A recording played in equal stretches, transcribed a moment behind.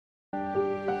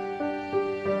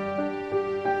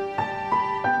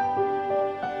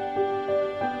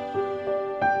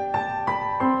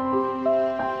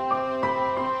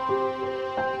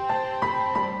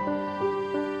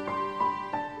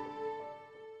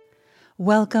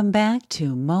Welcome back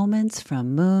to Moments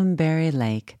from Moonberry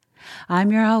Lake.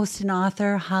 I'm your host and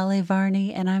author, Holly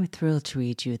Varney, and I'm thrilled to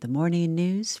read you the morning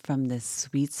news from this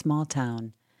sweet small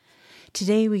town.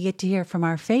 Today we get to hear from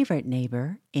our favorite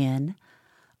neighbor in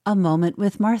A Moment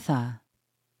with Martha.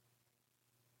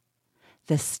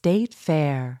 The State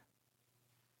Fair.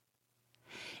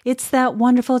 It's that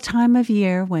wonderful time of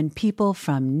year when people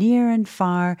from near and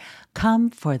far come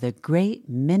for the great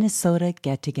Minnesota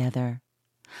get-together,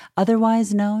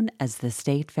 otherwise known as the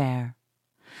State Fair.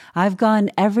 I've gone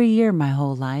every year my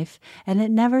whole life, and it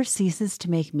never ceases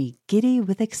to make me giddy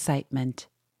with excitement.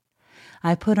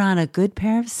 I put on a good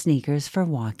pair of sneakers for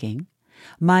walking,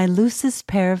 my loosest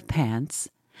pair of pants,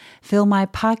 fill my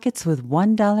pockets with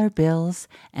 $1 bills,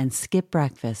 and skip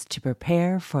breakfast to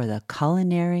prepare for the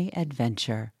culinary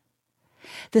adventure.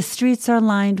 The streets are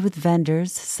lined with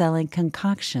vendors selling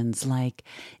concoctions like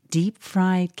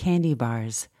deep-fried candy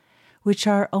bars, which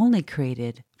are only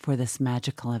created for this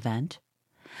magical event.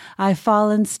 I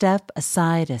fall in step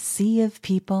aside a sea of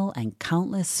people and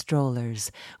countless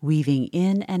strollers weaving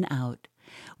in and out.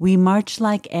 We march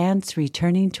like ants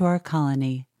returning to our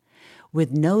colony.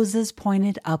 With noses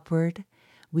pointed upward,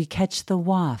 we catch the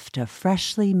waft of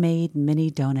freshly made mini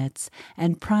donuts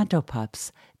and pronto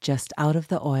pups just out of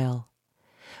the oil.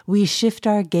 We shift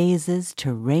our gazes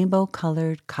to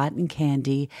rainbow-colored cotton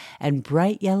candy and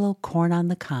bright yellow corn on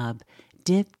the cob,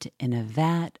 dipped in a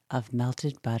vat of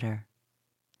melted butter.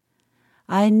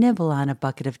 I nibble on a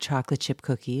bucket of chocolate chip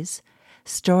cookies,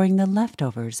 storing the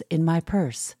leftovers in my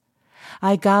purse.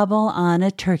 I gobble on a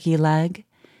turkey leg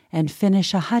and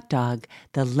finish a hot dog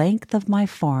the length of my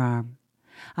forearm.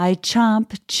 I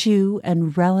chomp, chew,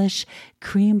 and relish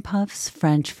cream puffs,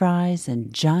 French fries,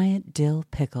 and giant dill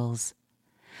pickles.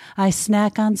 I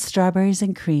snack on strawberries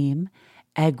and cream,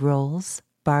 egg rolls,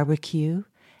 barbecue,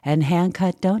 and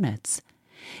hand-cut donuts.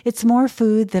 It's more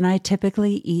food than I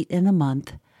typically eat in a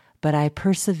month, but I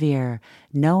persevere,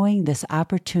 knowing this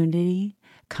opportunity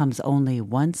comes only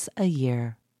once a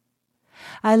year.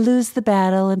 I lose the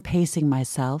battle in pacing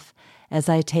myself as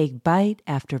I take bite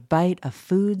after bite of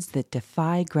foods that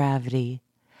defy gravity.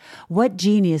 What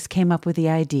genius came up with the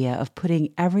idea of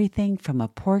putting everything from a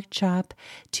pork chop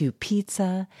to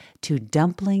pizza to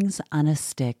dumplings on a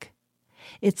stick?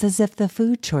 It's as if the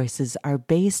food choices are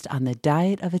based on the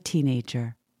diet of a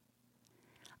teenager.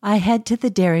 I head to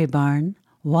the dairy barn,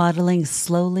 waddling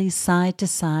slowly side to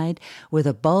side with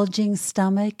a bulging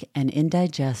stomach and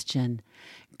indigestion,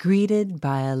 greeted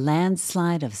by a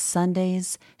landslide of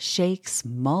sundaes, shakes,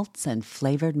 malts, and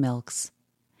flavored milks.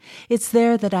 It's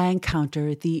there that I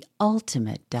encounter the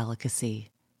ultimate delicacy: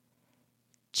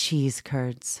 cheese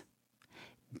curds.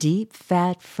 Deep,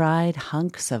 fat, fried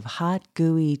hunks of hot,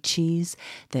 gooey cheese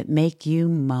that make you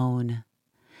moan.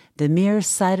 The mere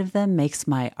sight of them makes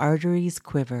my arteries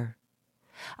quiver.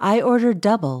 I order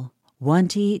double, one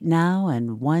to eat now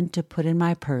and one to put in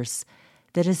my purse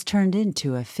that has turned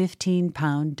into a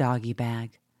 15-pound doggy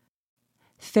bag.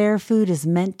 Fair food is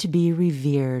meant to be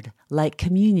revered like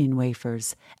communion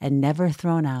wafers and never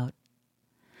thrown out.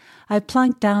 I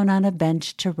plunk down on a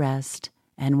bench to rest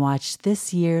and watch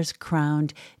this year's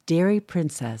crowned dairy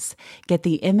princess get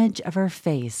the image of her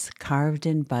face carved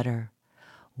in butter.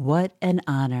 What an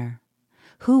honor!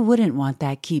 Who wouldn't want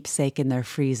that keepsake in their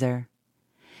freezer?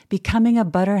 Becoming a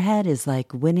butterhead is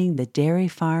like winning the dairy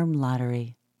farm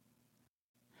lottery.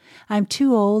 I'm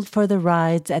too old for the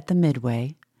rides at the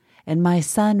Midway, and my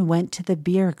son went to the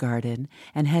beer garden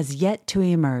and has yet to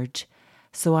emerge,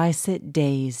 so I sit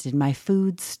dazed in my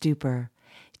food stupor,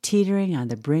 teetering on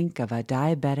the brink of a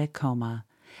diabetic coma,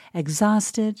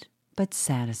 exhausted but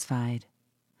satisfied.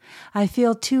 I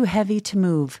feel too heavy to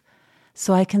move,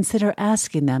 so I consider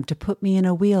asking them to put me in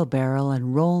a wheelbarrow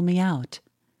and roll me out.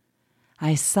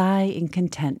 I sigh in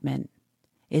contentment.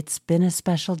 It's been a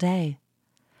special day.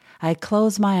 I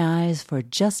close my eyes for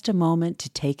just a moment to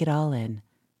take it all in.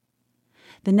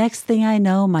 The next thing I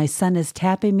know, my son is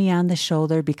tapping me on the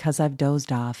shoulder because I've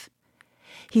dozed off.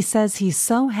 He says he's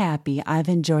so happy I've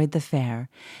enjoyed the fair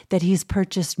that he's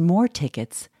purchased more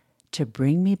tickets to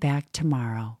bring me back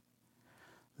tomorrow.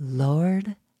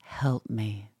 Lord, help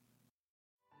me.